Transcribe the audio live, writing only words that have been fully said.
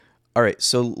All right,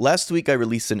 so last week I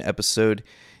released an episode.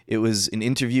 It was an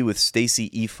interview with Stacey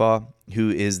Efaw,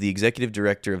 who is the executive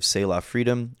director of Selah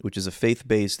Freedom, which is a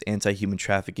faith-based anti-human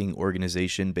trafficking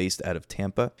organization based out of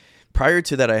Tampa. Prior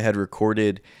to that, I had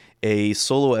recorded a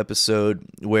solo episode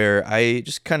where I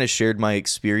just kind of shared my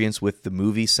experience with the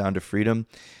movie Sound of Freedom,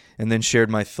 and then shared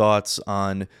my thoughts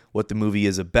on what the movie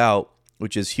is about,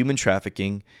 which is human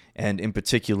trafficking, and in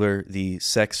particular, the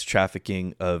sex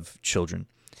trafficking of children.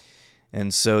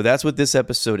 And so that's what this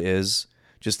episode is.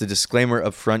 Just a disclaimer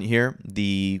up front here.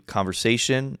 The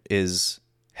conversation is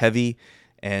heavy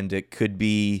and it could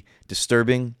be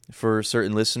disturbing for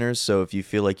certain listeners. So if you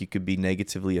feel like you could be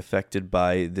negatively affected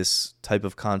by this type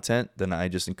of content, then I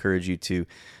just encourage you to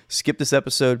skip this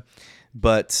episode.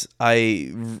 But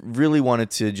I really wanted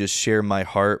to just share my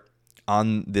heart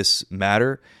on this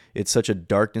matter. It's such a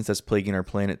darkness that's plaguing our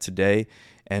planet today,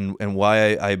 and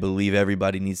why I believe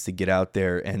everybody needs to get out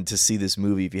there and to see this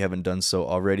movie if you haven't done so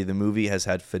already. The movie has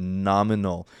had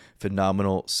phenomenal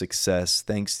success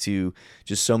thanks to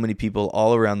just so many people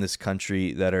all around this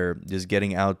country that are just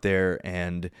getting out there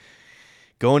and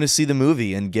going to see the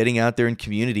movie and getting out there in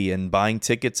community and buying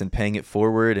tickets and paying it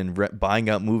forward and buying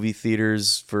out movie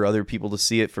theaters for other people to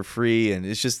see it for free. And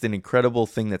it's just an incredible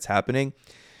thing that's happening.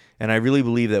 And I really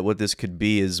believe that what this could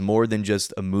be is more than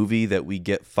just a movie that we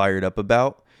get fired up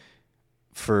about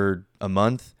for a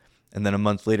month, and then a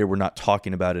month later we're not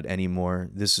talking about it anymore.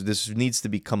 This needs to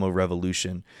become a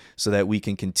revolution so that we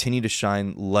can continue to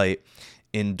shine light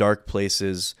in dark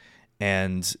places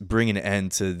and bring an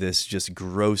end to this just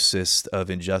grossest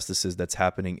of injustices that's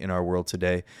happening in our world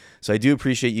today. So I do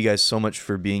appreciate you guys so much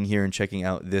for being here and checking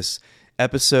out this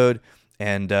episode,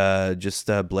 and just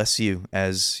bless you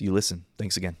as you listen.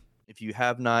 Thanks again. If you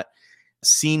have not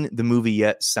seen the movie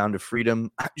yet, Sound of Freedom,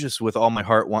 I just with all my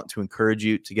heart want to encourage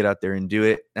you to get out there and do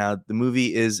it. Now, the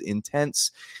movie is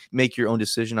intense. Make your own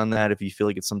decision on that. If you feel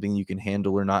like it's something you can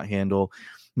handle or not handle,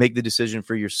 make the decision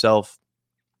for yourself.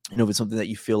 If it's something that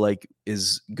you feel like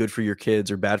is good for your kids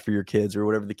or bad for your kids or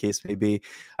whatever the case may be.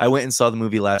 I went and saw the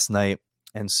movie last night.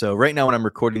 And so right now when I'm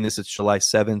recording this, it's July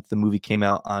 7th. The movie came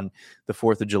out on the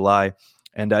 4th of July.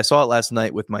 And I saw it last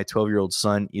night with my 12-year-old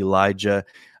son, Elijah.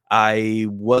 I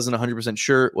wasn't 100%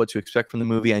 sure what to expect from the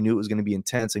movie. I knew it was going to be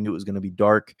intense. I knew it was going to be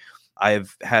dark.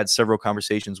 I've had several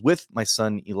conversations with my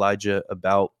son, Elijah,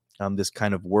 about this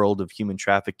kind of world of human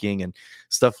trafficking and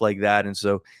stuff like that. And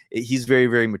so he's very,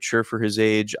 very mature for his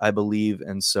age, I believe.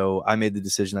 And so I made the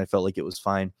decision. I felt like it was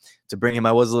fine to bring him.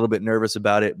 I was a little bit nervous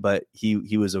about it, but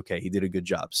he was okay. He did a good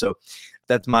job. So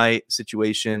that's my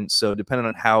situation. So depending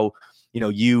on how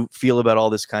you feel about all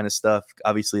this kind of stuff,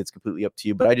 obviously it's completely up to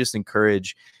you. But I just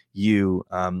encourage you,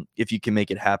 if you can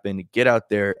make it happen, get out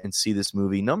there and see this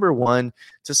movie. Number one,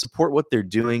 to support what they're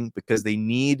doing, because they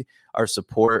need our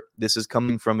support. This is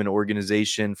coming from an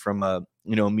organization, from a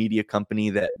media company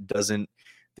that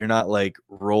they're not like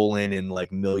rolling in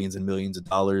like millions and millions of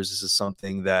dollars. This is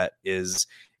something that is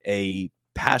a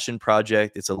passion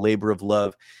project. It's a labor of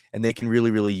love, and they can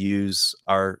really, really use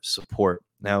our support.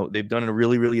 Now, they've done a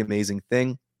really, really amazing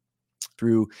thing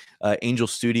through Angel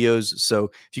Studios. So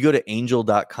if you go to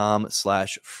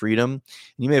angel.com/freedom,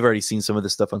 you may have already seen some of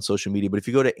this stuff on social media, but if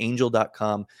you go to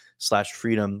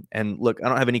angel.com/freedom, and look, I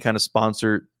don't have any kind of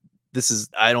sponsor.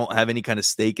 I don't have any kind of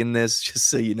stake in this, just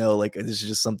so you know, like, this is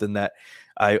just something that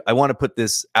I want to put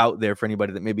this out there for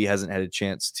anybody that maybe hasn't had a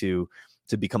chance to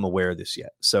become aware of this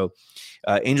yet. So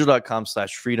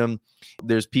angel.com/freedom,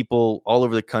 there's people all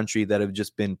over the country that have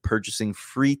just been purchasing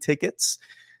free tickets.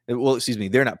 Well, excuse me,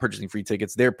 they're not purchasing free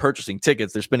tickets. They're purchasing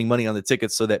tickets. They're spending money on the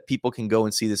tickets so that people can go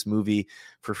and see this movie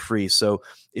for free. So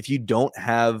if you don't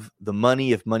have the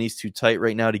money, if money's too tight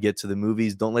right now to get to the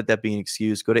movies, don't let that be an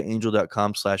excuse. Go to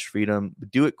angel.com/freedom.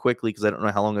 Do it quickly, because I don't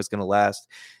know how long it's going to last.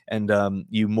 And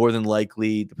you more than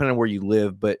likely, depending on where you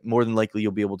live, but more than likely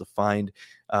you'll be able to find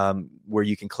where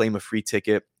you can claim a free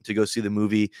ticket to go see the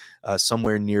movie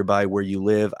somewhere nearby where you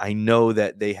live. I know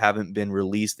that they haven't been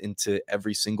released into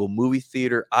every single movie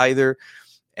theater either.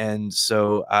 And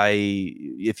so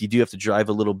if you do have to drive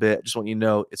a little bit, I just want you to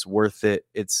know it's worth it.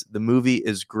 The movie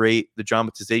is great. The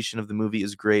dramatization of the movie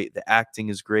is great. The acting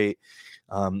is great.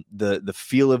 The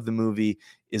feel of the movie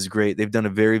is great. They've done a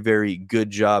very, very good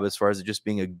job as far as it just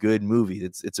being a good movie.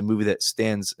 It's a movie that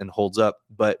stands and holds up.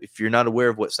 But if you're not aware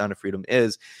of what Sound of Freedom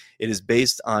is, it is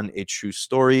based on a true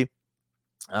story.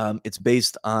 It's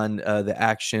based on the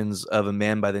actions of a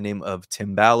man by the name of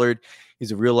Tim Ballard.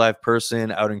 He's a real live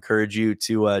person. I would encourage you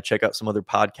to check out some other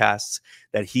podcasts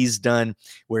that he's done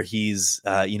where he's,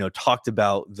 talked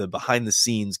about the behind the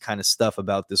scenes kind of stuff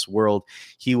about this world.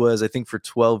 He was, I think for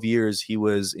 12 years, he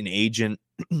was an agent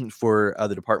for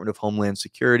the Department of Homeland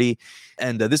Security.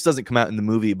 And this doesn't come out in the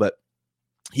movie, but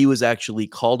he was actually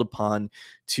called upon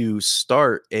to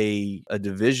start a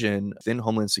division within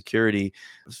Homeland Security.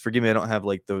 Forgive me, I don't have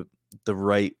like the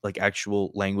right like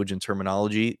actual language and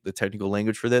terminology, the technical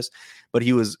language for this, but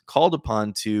he was called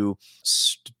upon to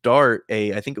start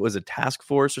I think it was a task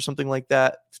force or something like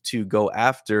that to go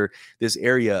after this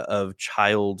area of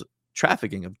child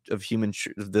trafficking of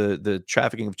the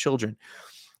trafficking of children.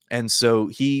 And so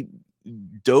he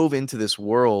dove into this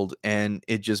world, and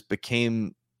it just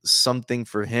became something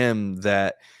for him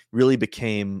that really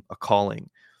became a calling.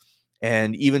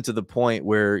 And even to the point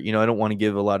where, I don't want to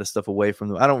give a lot of stuff away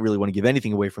from I don't really want to give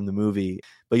anything away from the movie,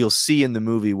 but you'll see in the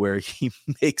movie where he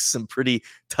makes some pretty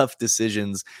tough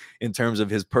decisions in terms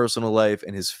of his personal life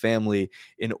and his family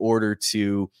in order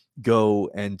to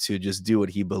go and to just do what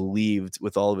he believed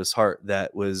with all of his heart.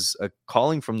 That was a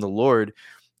calling from the Lord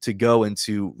to go and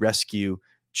to rescue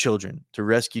children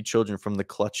from the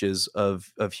clutches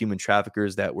of human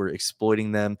traffickers that were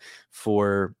exploiting them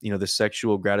for the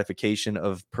sexual gratification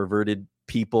of perverted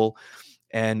people.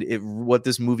 And what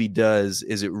this movie does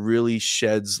is it really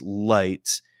sheds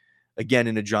light, again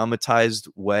in a dramatized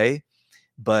way,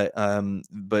 but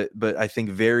I think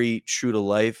very true to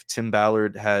life. Tim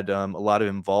Ballard had a lot of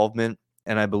involvement,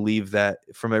 and I believe that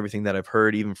from everything that I've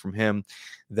heard, even from him,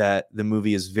 that the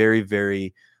movie is very,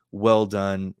 very well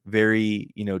done,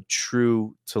 very,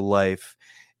 true to life.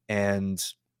 And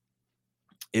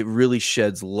it really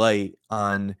sheds light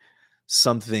on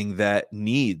something that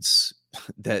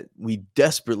that we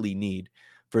desperately need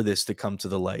for this to come to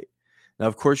the light. Now,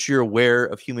 of course, you're aware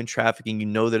of human trafficking. You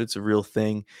know that it's a real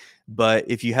thing. But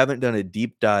if you haven't done a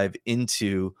deep dive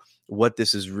into what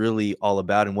this is really all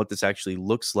about and what this actually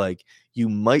looks like, you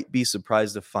might be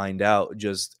surprised to find out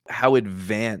just how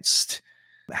advanced,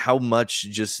 how much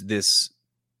just this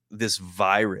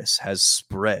virus has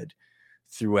spread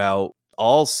throughout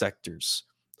all sectors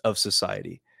of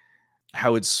society,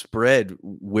 how it's spread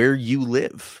where you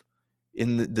live,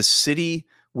 in the city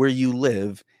where you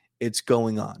live. It's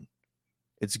going on.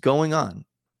 It's going on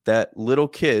that little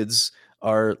kids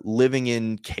are living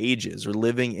in cages or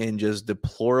living in just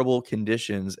deplorable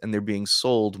conditions, and they're being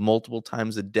sold multiple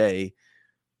times a day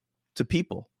to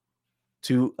people,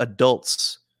 to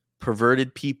adults,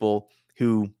 perverted people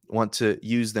who want to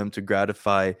use them to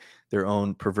gratify their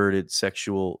own perverted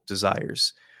sexual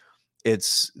desires.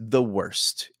 It's the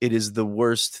worst. It is the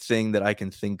worst thing that I can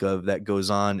think of that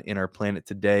goes on in our planet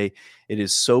today. It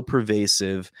is so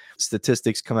pervasive.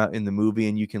 Statistics come out in the movie,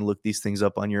 and you can look these things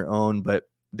up on your own, but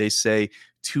they say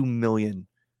 2 million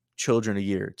children a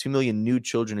year, 2 million new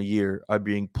children a year are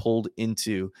being pulled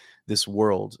into this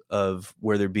world of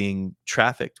where they're being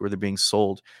trafficked, where they're being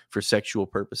sold for sexual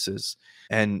purposes.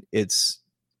 And it's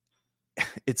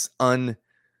unbelievable.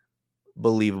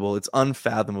 It's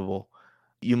unfathomable.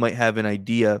 You might have an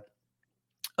idea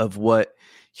of what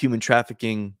human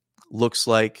trafficking looks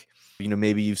like.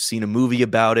 Maybe you've seen a movie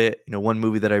about it. One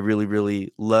movie that I really,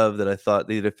 really love, that I thought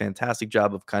they did a fantastic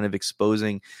job of kind of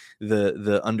exposing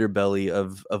the underbelly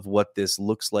of what this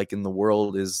looks like in the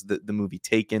world, is the movie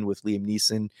Taken with Liam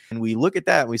Neeson. And we look at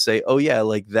that and we say, oh yeah,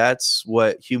 like that's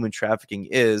what human trafficking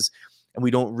is. And we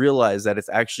don't realize that it's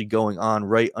actually going on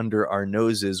right under our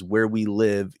noses where we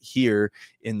live here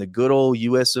in the good old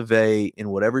US of A, in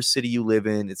whatever city you live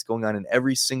in. It's going on in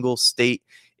every single state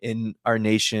in our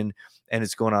nation, and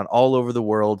it's going on all over the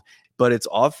world. But it's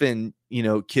often,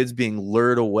 kids being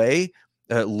lured away,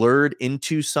 lured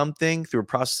into something through a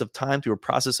process of time, through a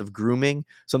process of grooming,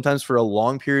 sometimes for a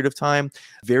long period of time,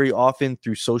 very often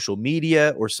through social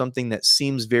media or something that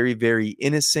seems very, very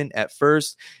innocent at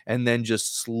first, and then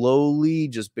just slowly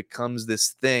just becomes this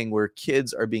thing where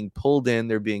kids are being pulled in,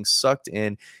 they're being sucked in,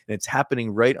 and it's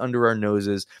happening right under our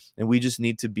noses, and we just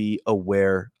need to be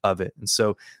aware of it. And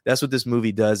so that's what this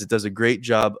movie does. It does a great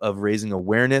job of raising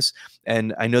awareness.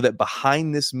 And I know that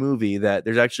behind this movie, that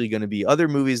there's actually going to be other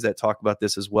movies that talk about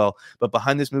this as well. But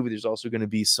behind this movie, there's also going to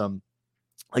be some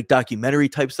like documentary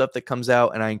type stuff that comes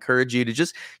out. And I encourage you to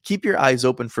just keep your eyes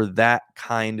open for that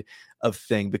kind of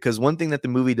thing, because one thing that the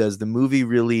movie does, the movie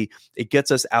really, it gets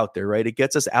us out there, right? It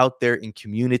gets us out there in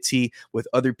community with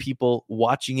other people,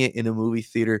 watching it in a movie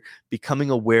theater, becoming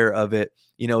aware of it.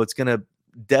 It's going to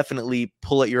definitely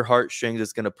pull at your heartstrings.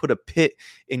 It's going to put a pit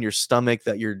in your stomach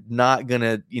that you're not going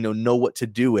to, know what to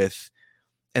do with.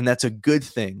 And that's a good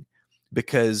thing,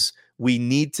 because we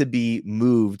need to be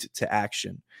moved to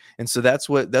action. And so that's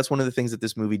one of the things that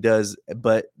this movie does.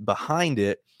 But behind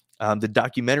it, the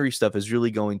documentary stuff is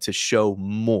really going to show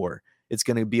more. It's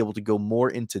going to be able to go more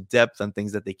into depth on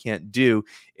things that they can't do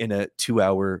in a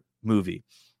 2-hour movie.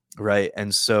 Right.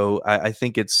 And so I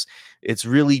think it's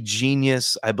really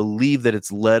genius. I believe that it's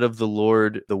led of the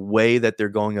Lord, the way that they're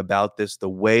going about this, the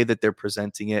way that they're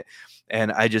presenting it.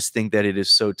 And I just think that it is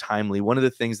so timely. One of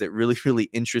the things that really, really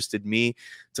interested me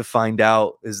to find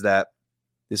out is that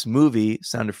this movie,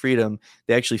 Sound of Freedom,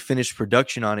 they actually finished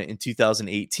production on it in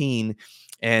 2018,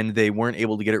 and they weren't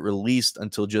able to get it released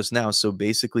until just now. So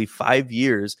basically 5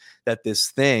 years that this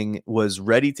thing was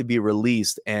ready to be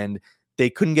released, and they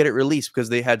couldn't get it released because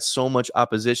they had so much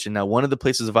opposition. Now, one of the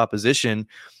places of opposition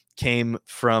came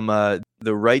from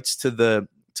the rights to the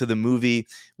movie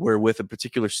were with a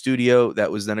particular studio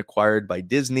that was then acquired by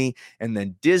Disney. And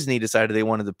then Disney decided they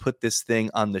wanted to put this thing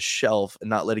on the shelf and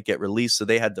not let it get released. So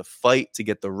they had to fight to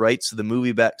get the rights to the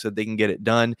movie back so that they can get it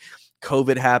done.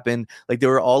 COVID happened. Like, there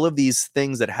were all of these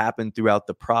things that happened throughout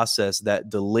the process that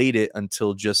delayed it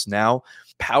until just now.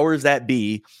 Powers that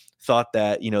be thought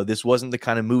that, this wasn't the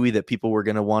kind of movie that people were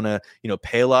going to want to,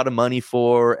 pay a lot of money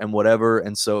for and whatever.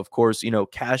 And so, of course,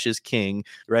 cash is king,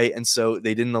 right? And so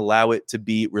they didn't allow it to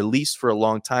be released for a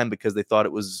long time because they thought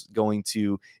it wasn't going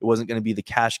to be the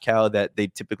cash cow that they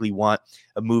typically want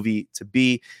a movie to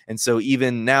be. And so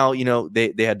even now,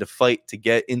 they had to fight to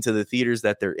get into the theaters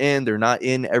that they're in. They're not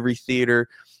in every theater.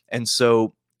 And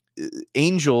so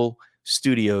Angel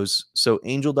Studios, so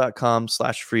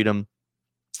angel.com/freedom.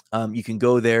 You can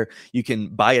go there. You can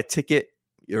buy a ticket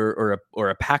or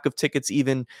a pack of tickets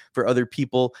even for other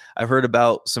people. I've heard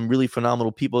about some really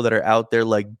phenomenal people that are out there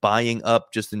like buying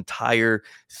up just entire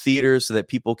theaters so that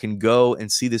people can go and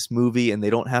see this movie and they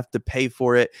don't have to pay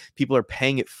for it. People are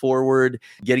paying it forward,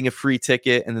 getting a free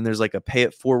ticket, and then there's like a pay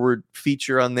it forward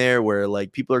feature on there where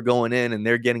like people are going in and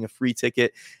they're getting a free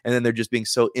ticket, and then they're just being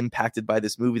so impacted by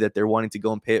this movie that they're wanting to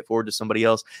go and pay it forward to somebody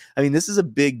else. I mean, this is a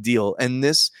big deal, and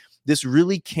this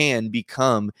really can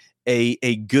become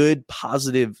a good,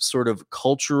 positive sort of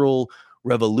cultural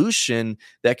revolution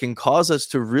that can cause us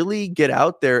to really get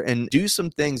out there and do some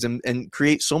things and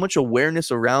create so much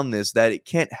awareness around this that it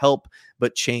can't help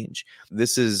but change.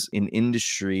 This is an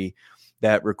industry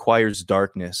that requires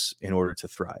darkness in order to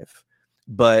thrive.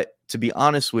 But to be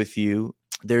honest with you,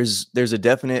 there's a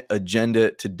definite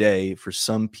agenda today for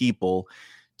some people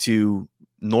to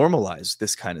normalize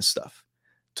this kind of stuff,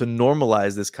 to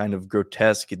normalize this kind of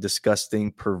grotesque,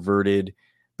 disgusting, perverted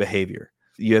behavior.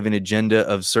 You have an agenda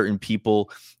of certain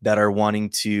people that are wanting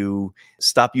to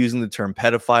stop using the term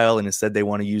pedophile, and instead they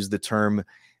want to use the term,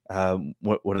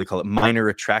 what do they call it? Minor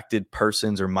attracted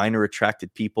persons or minor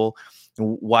attracted people.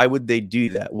 Why would they do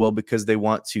that? Well, because they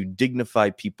want to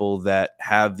dignify people that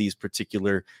have these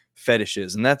particular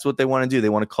fetishes, and that's what they want to do. They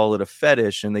want to call it a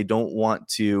fetish, and they don't want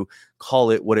to call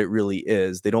it what it really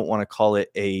is. They don't want to call it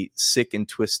a sick and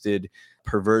twisted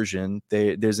perversion.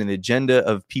 There's an agenda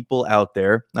of people out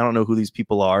there. I don't know who these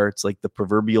people are. It's like the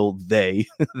proverbial they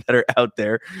that are out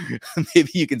there. Maybe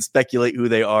you can speculate who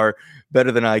they are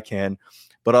better than I can.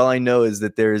 But all I know is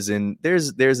that there's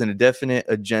a definite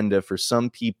agenda for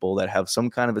some people that have some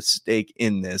kind of a stake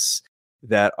in this,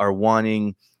 that are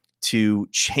wanting to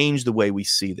change the way we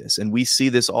see this. And we see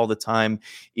this all the time.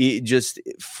 It just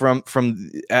from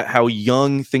how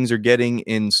young things are getting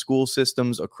in school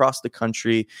systems across the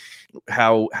country,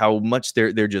 how much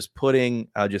they're just putting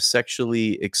just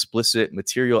sexually explicit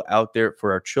material out there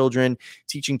for our children,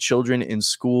 teaching children in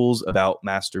schools about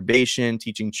masturbation,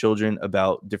 teaching children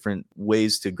about different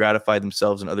ways to gratify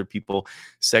themselves and other people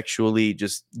sexually.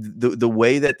 Just the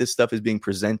way that this stuff is being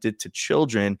presented to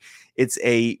children, it's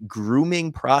a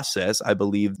grooming process, I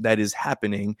believe, that is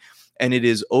happening, and it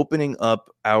is opening up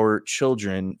our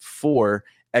children for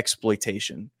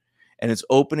exploitation. And it's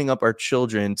opening up our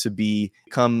children to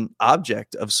become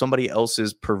object of somebody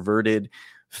else's perverted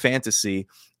fantasy.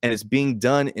 And it's being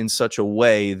done in such a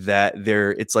way that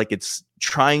it's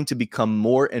trying to become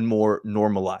more and more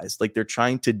normalized. Like they're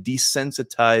trying to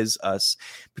desensitize us,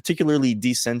 particularly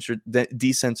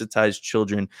desensitize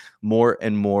children more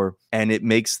and more. And it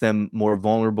makes them more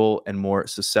vulnerable and more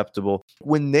susceptible.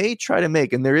 When they try to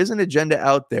make, and there is an agenda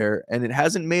out there, and it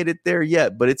hasn't made it there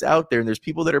yet, but it's out there, and there's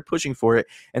people that are pushing for it,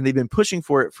 and they've been pushing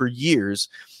for it for years,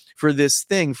 for this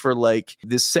thing, for like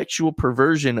this sexual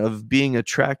perversion of being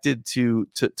attracted to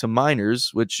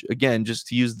minors, which again, just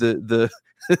to use the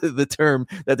the term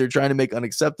that they're trying to make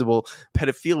unacceptable,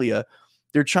 pedophilia.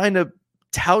 They're trying to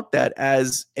tout that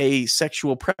as a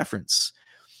sexual preference.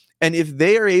 And if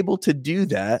they are able to do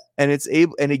that, and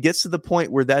it gets to the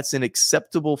point where that's an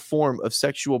acceptable form of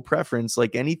sexual preference,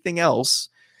 like anything else,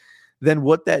 then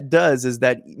what that does is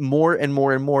that more and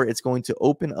more and more, it's going to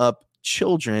open up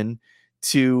children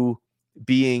to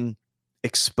being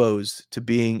exposed, to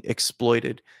being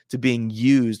exploited, to being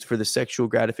used for the sexual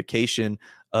gratification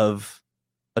of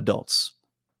adults.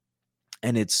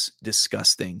 And it's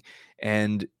disgusting.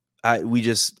 And we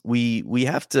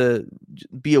have to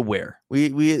be aware.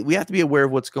 We have to be aware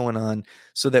of what's going on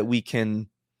so that we can,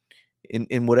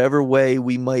 in whatever way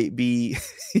we might be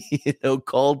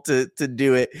called to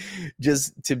do it,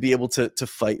 just to be able to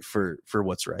fight for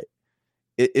what's right.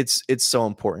 It's so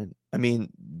important. I mean,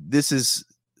 this is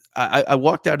I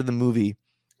walked out of the movie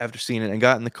after seeing it and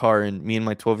got in the car, and me and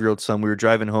my 12-year-old son, we were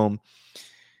driving home,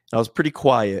 and I was pretty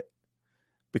quiet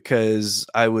because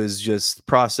I was just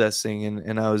processing,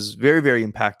 and I was very, very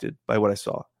impacted by what I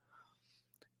saw.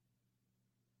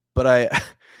 But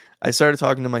I started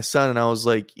talking to my son, and I was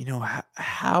like,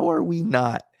 how are we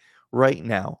not right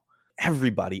now?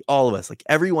 Everybody, all of us, like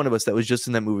every one of us that was just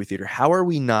in that movie theater, how are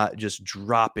we not just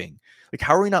dropping? Like,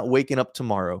 how are we not waking up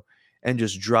tomorrow and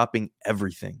just dropping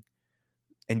everything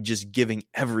and just giving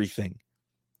everything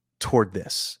toward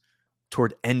this,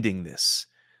 toward ending this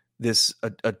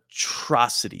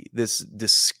atrocity, this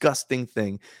disgusting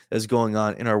thing that's going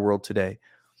on in our world today?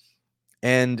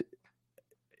 And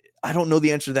I don't know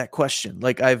the answer to that question.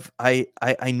 Like, I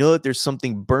know that there's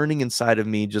something burning inside of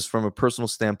me just from a personal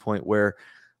standpoint where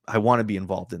I want to be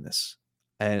involved in this.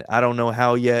 And I don't know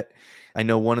how yet. I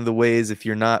know one of the ways, if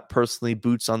you're not personally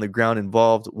boots on the ground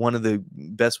involved, one of the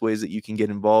best ways that you can get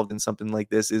involved in something like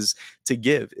this is to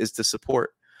give, is to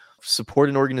support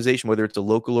an organization, whether it's a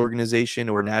local organization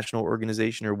or a national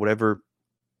organization or whatever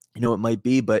it might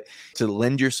be, but to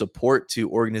lend your support to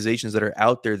organizations that are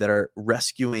out there that are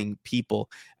rescuing people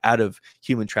out of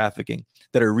human trafficking,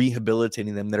 that are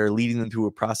rehabilitating them, that are leading them through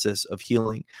a process of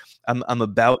healing. I'm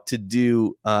about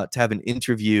to have an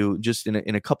interview just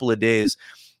in a couple of days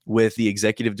with the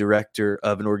executive director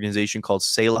of an organization called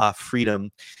Selah Freedom,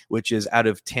 which is out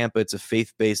of Tampa. It's a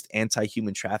faith-based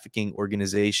anti-human trafficking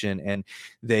organization, and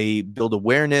they build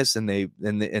awareness, and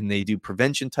they do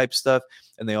prevention type stuff,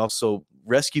 and they also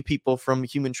rescue people from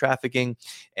human trafficking,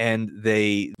 and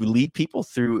they lead people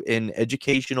through an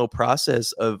educational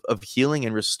process of healing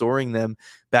and restoring them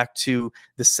back to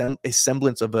a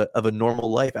semblance of a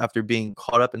normal life after being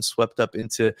caught up and swept up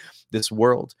into this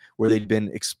world where they'd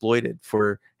been exploited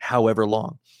for however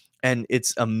long. And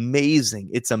it's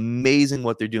amazing. It's amazing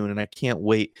what they're doing. And I can't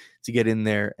wait to get in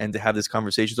there and to have this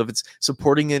conversation. So if it's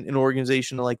supporting an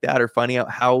organization like that, or finding out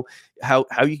how you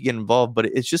can get involved, but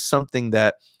it's just something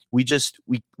that we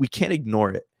can't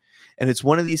ignore it. And it's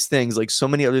one of these things, like so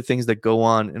many other things that go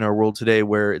on in our world today,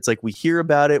 where it's like we hear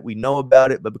about it, we know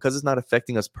about it, but because it's not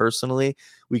affecting us personally,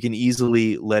 we can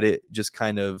easily let it just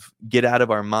kind of get out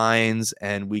of our minds,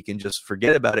 and we can just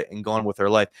forget about it and go on with our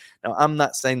life. Now, I'm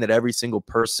not saying that every single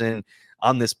person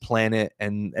on this planet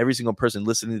and every single person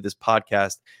listening to this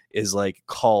podcast is like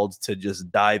called to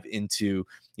just dive into,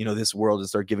 this world and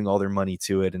start giving all their money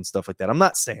to it and stuff like that. I'm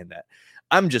not saying that.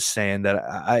 I'm just saying that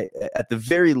at the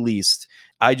very least,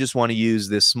 I just want to use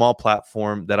this small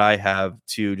platform that I have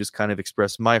to just kind of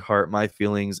express my heart, my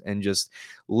feelings, and just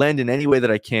lend in any way that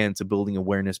I can to building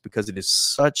awareness, because it is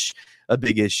such a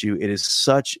big issue. It is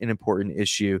such an important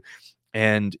issue,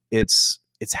 and it's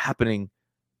happening.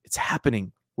 It's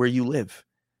happening where you live.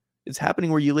 It's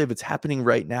happening where you live. It's happening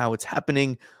right now. It's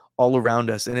happening all around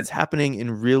us, and it's happening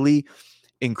in really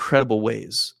incredible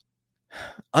ways,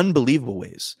 unbelievable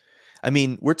ways. I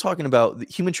mean, we're talking about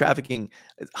human trafficking,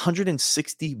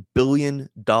 $160 billion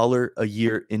a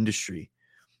year industry,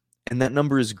 and that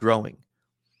number is growing.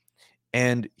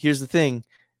 And here's the thing,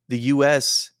 the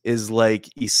US is like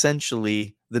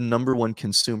essentially the number one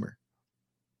consumer.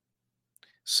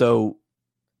 So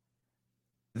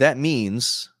that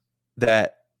means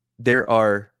that there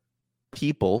are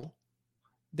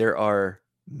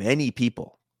many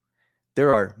people,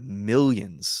 there are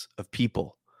millions of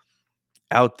people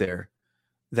out there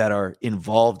that are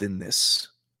involved in this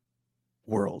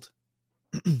world.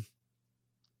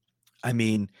 I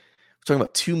mean, we're talking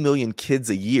about 2 million kids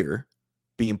a year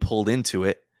being pulled into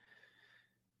it.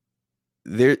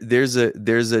 There's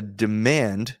a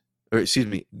demand, or excuse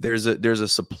me, there's a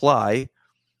supply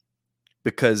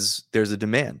because there's a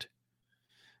demand.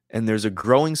 And there's a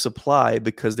growing supply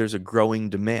because there's a growing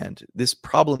demand. This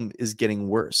problem is getting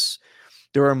worse.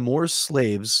 There are more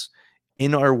slaves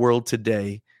in our world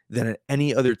today than at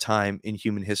any other time in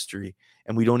human history,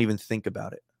 and we don't even think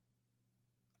about it.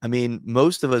 I mean,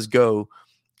 most of us go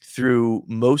through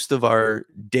most of our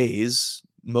days,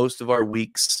 most of our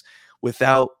weeks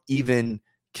without even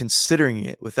considering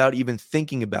it, without even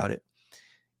thinking about it,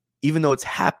 even though it's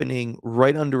happening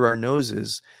right under our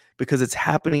noses, because it's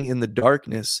happening in the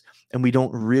darkness and we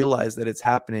don't realize that it's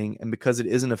happening, and because it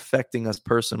isn't affecting us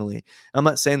personally. I'm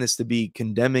not saying this to be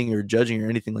condemning or judging or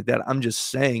anything like that. I'm just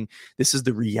saying this is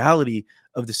the reality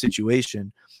of the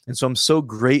situation. And so I'm so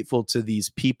grateful to these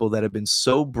people that have been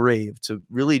so brave to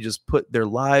really just put their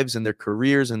lives and their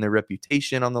careers and their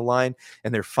reputation on the line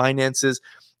and their finances.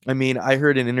 I mean, I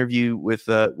heard an interview with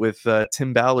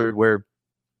Tim Ballard where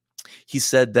he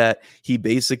said that he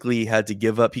basically had to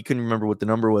give up. He couldn't remember what the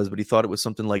number was, but he thought it was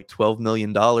something like $12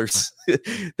 million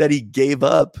that he gave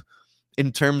up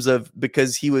in terms of,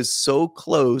 because he was so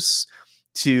close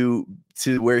to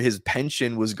where his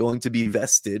pension was going to be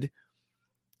vested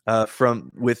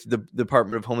from with the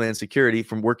Department of Homeland Security,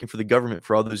 from working for the government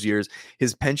for all those years.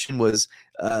 His pension was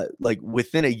like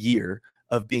within a year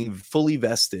of being fully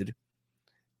vested,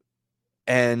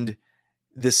 and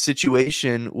the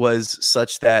situation was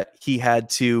such that he had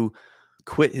to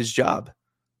quit his job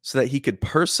so that he could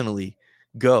personally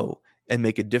go and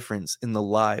make a difference in the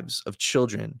lives of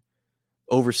children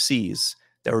overseas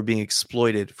that were being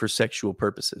exploited for sexual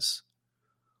purposes.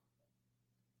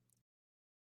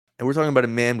 And we're talking about a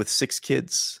man with 6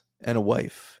 kids and a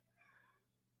wife.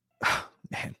 Oh,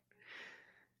 man,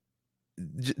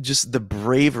 just the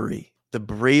bravery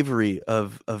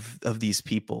of these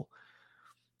people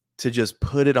to just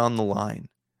put it on the line,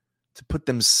 to put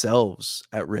themselves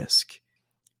at risk.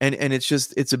 And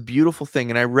it's a beautiful thing.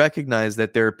 And I recognize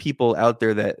that there are people out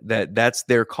there that's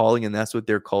their calling and that's what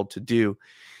they're called to do.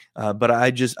 But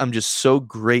I'm just so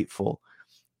grateful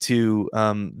to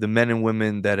the men and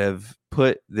women that have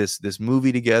put this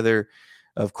movie together.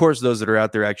 Of course, those that are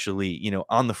out there actually,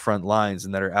 on the front lines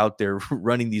and that are out there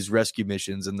running these rescue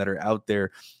missions and that are out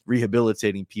there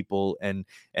rehabilitating people and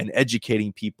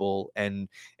educating people and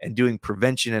doing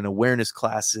prevention and awareness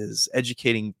classes,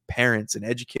 educating parents and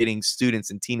educating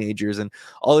students and teenagers and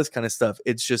all this kind of stuff.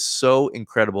 It's just so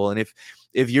incredible. And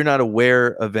if you're not aware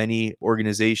of any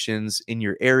organizations in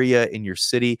your area, in your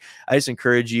city, I just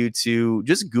encourage you to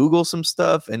just Google some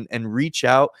stuff and reach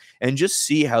out and just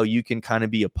see how you can kind of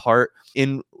be a part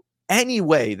in any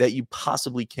way that you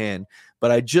possibly can.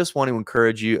 But I just want to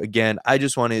encourage you again. I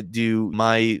just want to do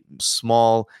my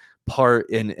small part,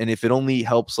 and if it only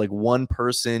helps like one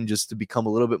person just to become a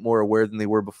little bit more aware than they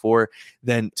were before,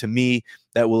 then to me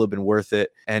that will have been worth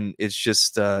it. And it's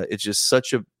just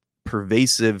such a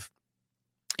pervasive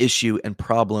issue and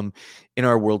problem in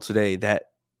our world today that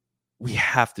we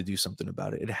have to do something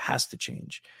about it. It has to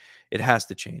change. It has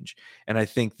to change. And I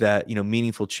think that,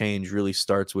 meaningful change really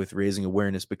starts with raising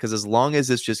awareness, because as long as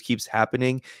this just keeps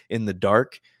happening in the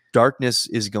darkness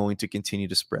is going to continue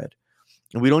to spread.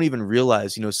 And we don't even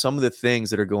realize, some of the things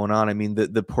that are going on. I mean,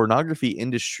 the pornography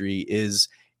industry is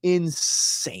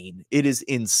insane. It is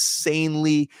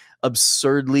insanely,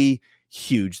 absurdly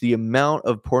huge. The amount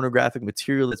of pornographic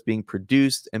material that's being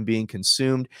produced and being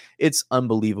consumed, it's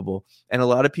unbelievable. And a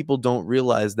lot of people don't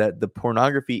realize that the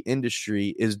pornography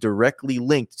industry is directly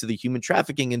linked to the human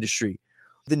trafficking industry.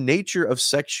 The nature of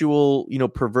sexual,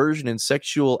 perversion and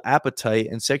sexual appetite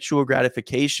and sexual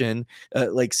gratification,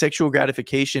 like sexual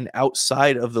gratification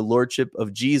outside of the lordship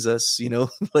of Jesus,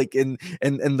 like in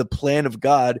and the plan of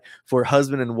God for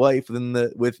husband and wife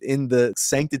within the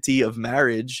sanctity of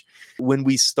marriage. When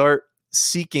we start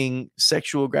seeking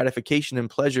sexual gratification and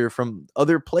pleasure from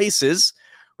other places,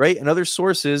 right, and other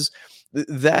sources,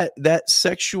 that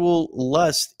sexual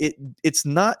lust, it's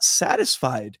not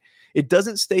satisfied. It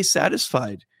doesn't stay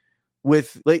satisfied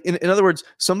with, like, in other words,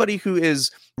 somebody who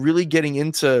is really getting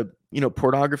into,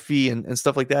 pornography and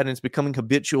stuff like that, and it's becoming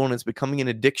habitual and it's becoming an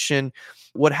addiction.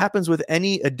 What happens with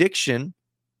any addiction,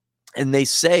 and they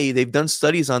say they've done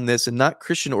studies on this, and not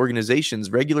Christian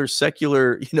organizations, regular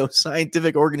secular,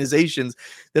 scientific organizations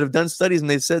that have done studies, and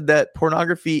they said that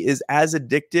pornography is as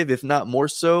addictive, if not more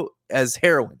so, as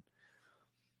heroin.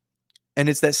 And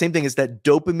it's that same thing. It's that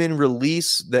dopamine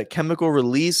release, that chemical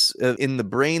release in the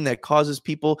brain that causes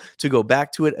people to go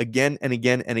back to it again and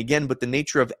again and again. But the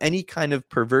nature of any kind of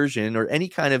perversion or any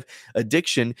kind of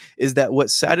addiction is that what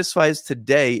satisfies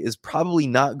today is probably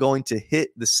not going to hit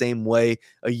the same way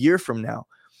a year from now.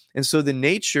 And so the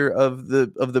nature of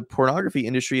the pornography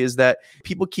industry is that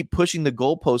people keep pushing the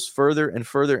goalposts further and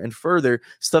further and further.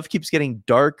 Stuff keeps getting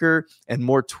darker and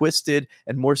more twisted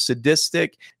and more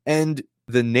sadistic. And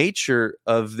the nature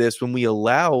of this, when we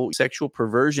allow sexual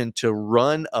perversion to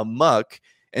run amok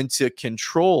and to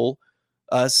control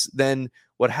us, then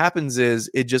what happens is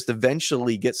it just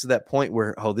eventually gets to that point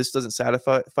where, oh, this doesn't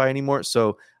satisfy anymore,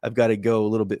 so I've got to go a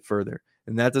little bit further.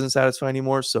 And that doesn't satisfy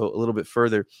anymore. So a little bit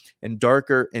further and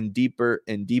darker and deeper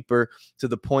to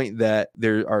the point that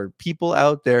there are people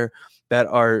out there that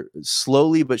are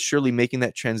slowly but surely making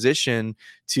that transition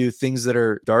to things that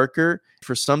are darker.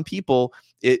 For some people,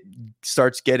 it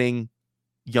starts getting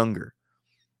younger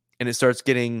and it starts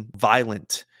getting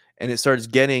violent and it starts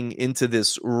getting into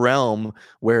this realm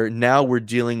where now we're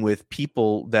dealing with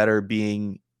people that are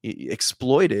being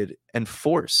exploited and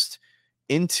forced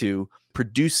into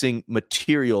producing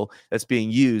material that's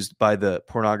being used by the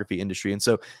pornography industry. And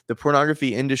so the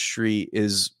pornography industry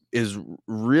is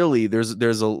really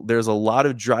there's a lot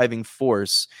of driving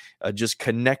force just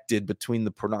connected between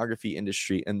the pornography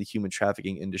industry and the human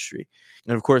trafficking industry.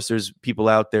 And of course, there's people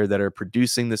out there that are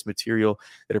producing this material,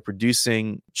 that are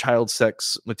producing child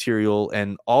sex material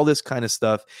and all this kind of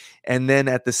stuff. And then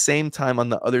at the same time, on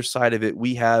the other side of it,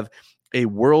 we have a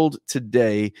world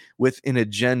today with an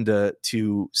agenda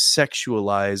to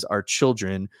sexualize our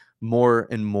children more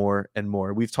and more and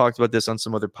more. We've talked about this on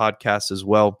some other podcasts as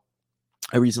well.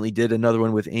 I recently did another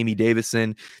one with Amy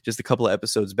Davison just a couple of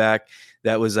episodes back.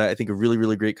 That was, I think, a really,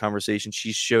 really great conversation.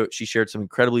 She shared some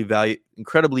incredibly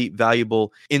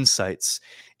valuable insights.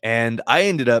 And I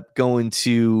ended up going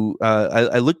to,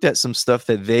 I looked at some stuff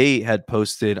that they had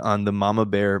posted on the Mama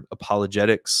Bear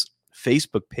Apologetics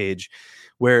Facebook page,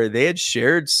 where they had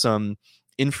shared some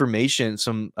information,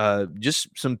 just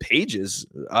some pages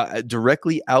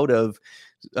directly out of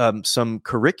some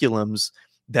curriculums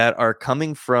that are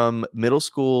coming from middle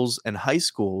schools and high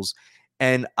schools.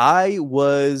 And I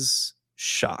was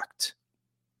shocked.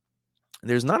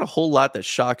 There's not a whole lot that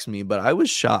shocks me, but I was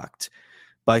shocked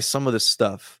by some of the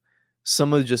stuff,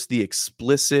 some of just the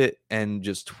explicit and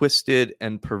just twisted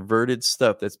and perverted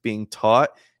stuff that's being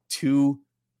taught to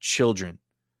children.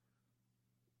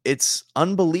 It's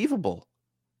unbelievable.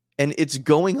 And it's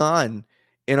going on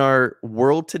in our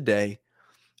world today.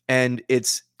 And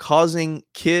it's causing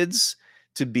kids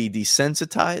to be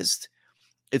desensitized.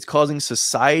 It's causing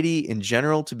society in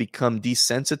general to become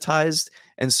desensitized.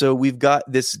 And so we've got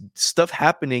this stuff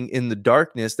happening in the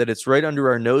darkness that it's right under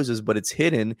our noses, but it's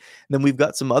hidden. And then we've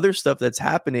got some other stuff that's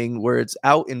happening where it's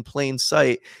out in plain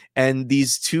sight. And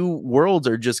these two worlds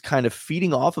are just kind of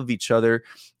feeding off of each other.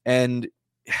 And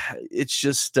it's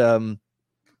just,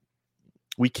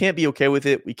 we can't be okay with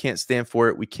it. We can't stand for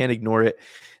it. We can't ignore it.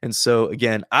 And so,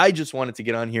 again, I just wanted to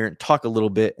get on here and talk a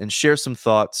little bit and share some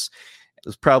thoughts. It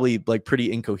was probably like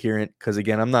pretty incoherent because,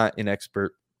 again, I'm not an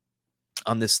expert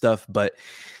on this stuff, but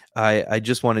I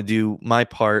just want to do my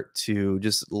part to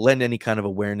just lend any kind of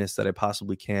awareness that I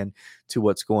possibly can to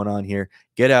what's going on here.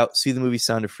 Get out, see the movie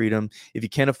Sound of Freedom. If you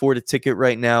can't afford a ticket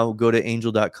right now, go to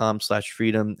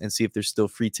angel.com/freedom and see if there's still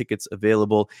free tickets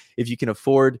available. If you can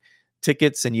afford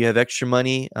tickets and you have extra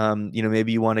money,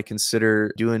 maybe you want to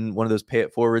consider doing one of those pay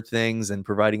it forward things and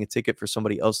providing a ticket for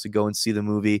somebody else to go and see the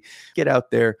movie. Get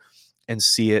out there and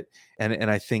see it.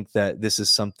 And I think that this is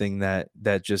something that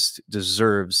just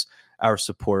deserves our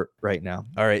support right now.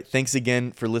 All right. Thanks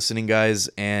again for listening, guys.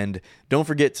 And don't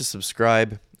forget to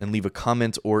subscribe and leave a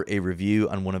comment or a review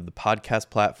on one of the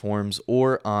podcast platforms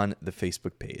or on the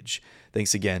Facebook page.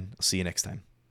 Thanks again. I'll see you next time.